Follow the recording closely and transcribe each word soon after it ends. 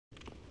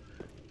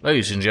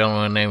Ladies and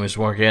gentlemen, my name is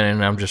Morgan,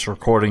 and I'm just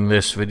recording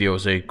this video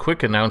as a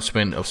quick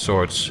announcement of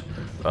sorts,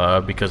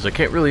 because I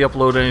can't really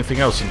upload anything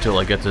else until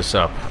I get this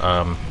up.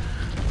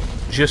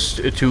 Just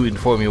to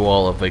inform you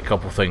all of a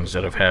couple things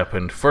that have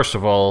happened. First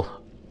of all,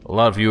 a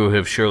lot of you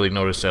have surely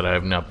noticed that I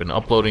have not been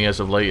uploading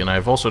as of late, and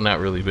I've also not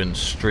really been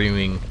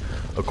streaming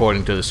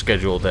according to the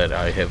schedule that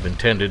I have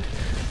intended.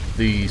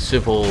 The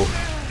simple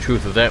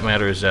truth of that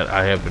matter is that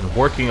I have been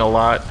working a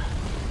lot,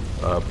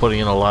 putting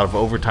in a lot of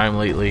overtime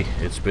lately.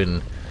 It's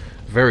been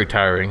very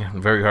tiring,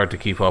 very hard to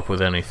keep up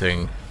with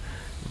anything,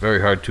 very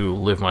hard to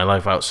live my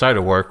life outside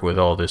of work with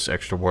all this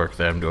extra work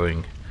that I'm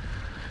doing,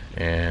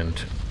 and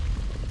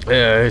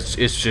it's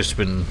just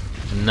been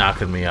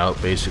knocking me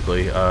out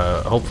basically.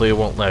 Hopefully it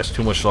won't last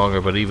too much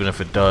longer, but even if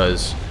it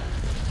does,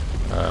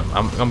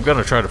 I'm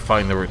gonna try to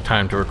find the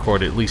time to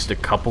record at least a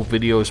couple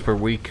videos per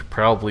week.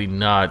 Probably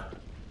not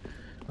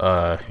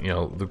you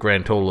know, the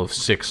grand total of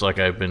 6 like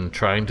I've been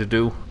trying to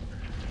do,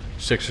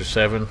 6 or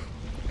 7.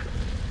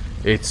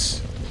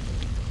 It's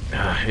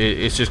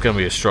just going to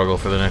be a struggle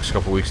for the next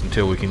couple weeks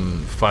until we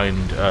can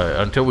find,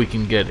 until we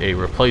can get a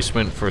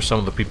replacement for some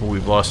of the people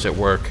we've lost at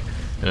work,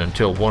 and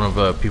until one of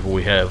the people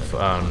we have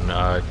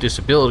on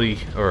disability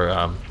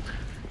or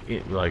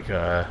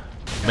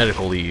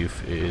medical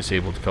leave is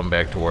able to come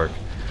back to work.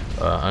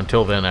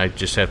 Until then, I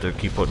just have to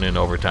keep putting in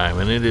overtime,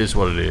 and it is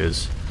what it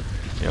is.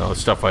 You know,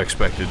 it's stuff I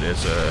expected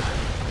as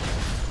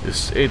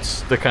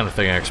it's the kind of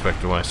thing I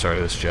expected when I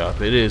started this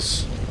job. It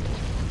is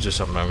just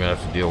something I'm going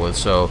to have to deal with,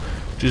 so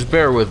just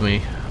bear with me.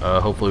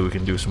 Hopefully we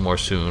can do some more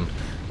soon.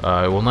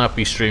 I will not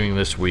be streaming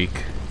this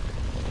week,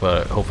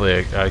 but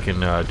hopefully I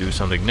can do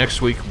something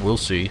next week. We'll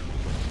see.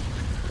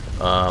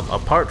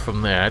 Apart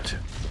from that,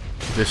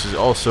 this is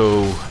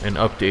also an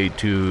update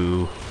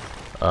to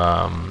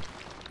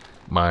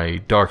my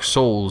Dark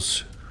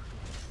Souls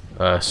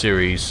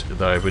series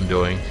that I've been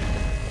doing.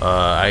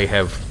 I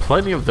have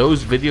plenty of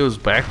those videos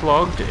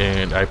backlogged,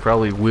 and I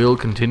probably will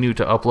continue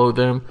to upload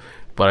them.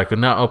 But I could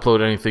not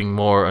upload anything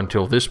more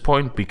until this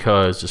point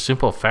because the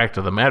simple fact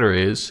of the matter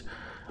is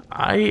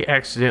I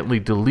accidentally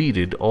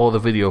deleted all the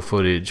video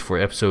footage for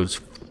episodes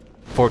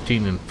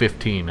 14 and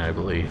 15, I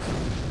believe.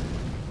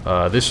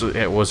 This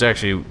was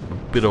actually a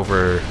bit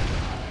over,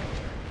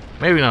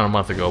 maybe not a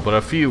month ago, but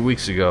a few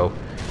weeks ago,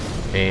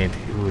 and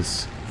it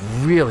was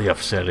really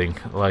upsetting.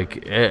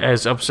 Like,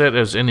 as upset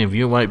as any of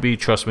you might be,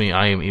 trust me,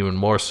 I am even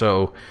more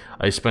so.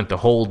 I spent the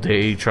whole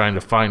day trying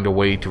to find a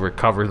way to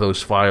recover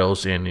those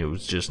files, and it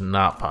was just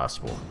not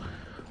possible.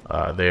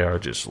 They are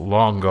just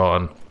long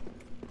gone.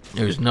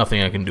 There's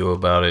nothing I can do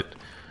about it.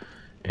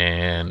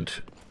 And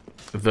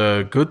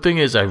the good thing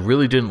is I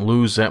really didn't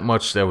lose that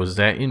much that was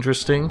that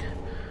interesting.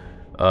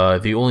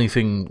 The only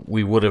thing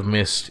we would have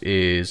missed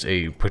is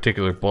a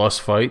particular boss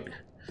fight.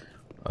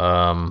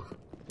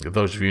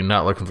 Those of you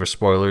not looking for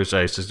spoilers,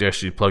 I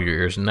suggest you plug your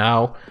ears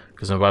now,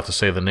 because I'm about to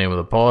say the name of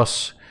the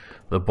boss.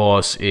 The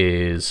boss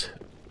is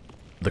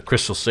the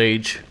Crystal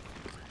Sage.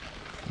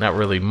 Not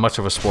really much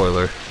of a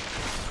spoiler,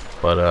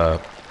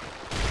 but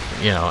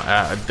you know,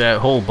 that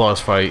whole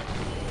boss fight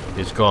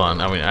is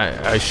gone. I mean,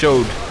 I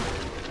showed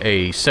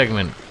a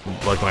segment,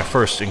 like my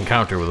first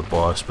encounter with a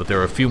boss, but there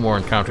are a few more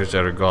encounters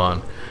that are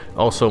gone.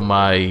 Also,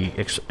 my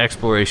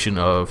exploration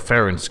of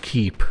Farron's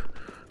Keep,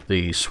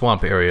 the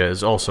swamp area,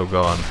 is also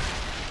gone.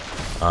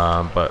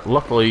 But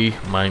luckily,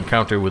 my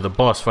encounter with the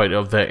boss fight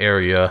of that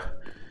area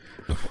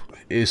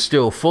is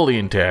still fully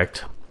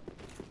intact,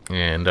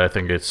 and I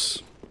think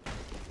it's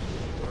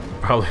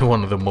probably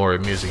one of the more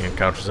amusing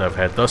encounters I've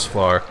had thus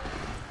far.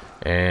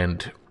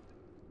 And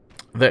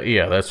that,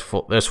 yeah, that's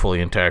fully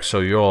intact,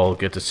 so you all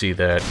get to see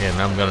that. And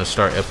I'm gonna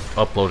start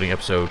uploading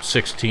episode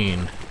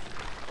 16.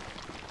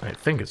 I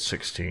think it's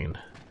 16.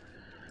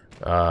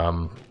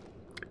 I'll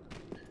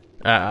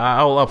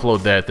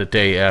upload that the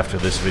day after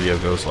this video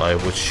goes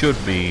live, which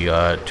should be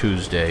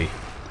Tuesday,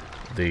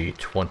 the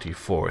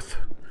 24th.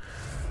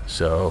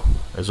 So,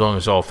 as long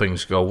as all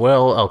things go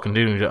well, I'll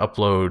continue to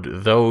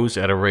upload those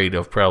at a rate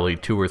of probably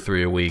 2 or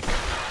 3 a week.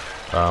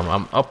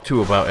 I'm up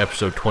to about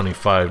episode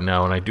 25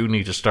 now, and I do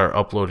need to start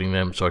uploading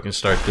them so I can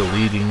start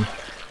deleting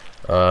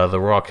the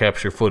raw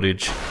capture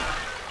footage,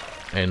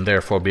 and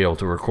therefore be able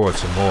to record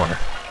some more.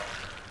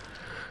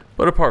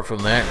 But apart from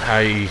that,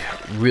 I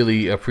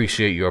really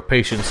appreciate your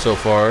patience so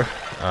far.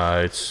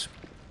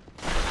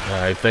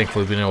 I've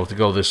thankfully been able to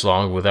go this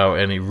long without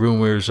any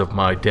rumors of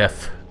my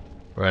death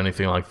or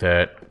anything like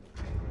that.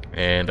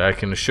 And I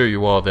can assure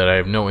you all that I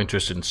have no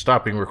interest in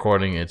stopping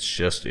recording.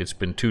 It's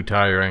been too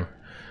tiring.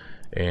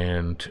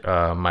 And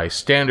my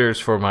standards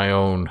for my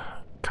own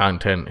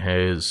content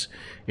has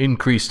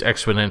increased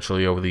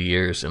exponentially over the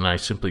years, and I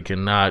simply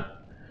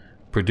cannot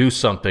produce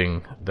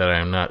something that I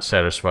am not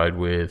satisfied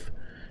with.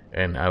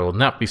 And I will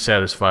not be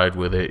satisfied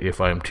with it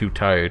if I'm too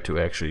tired to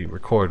actually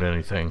record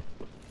anything.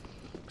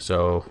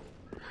 So,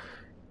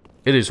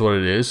 it is what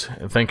it is.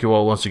 And thank you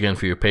all once again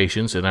for your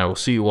patience, and I will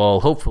see you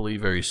all hopefully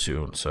very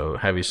soon. So,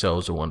 have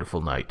yourselves a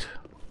wonderful night.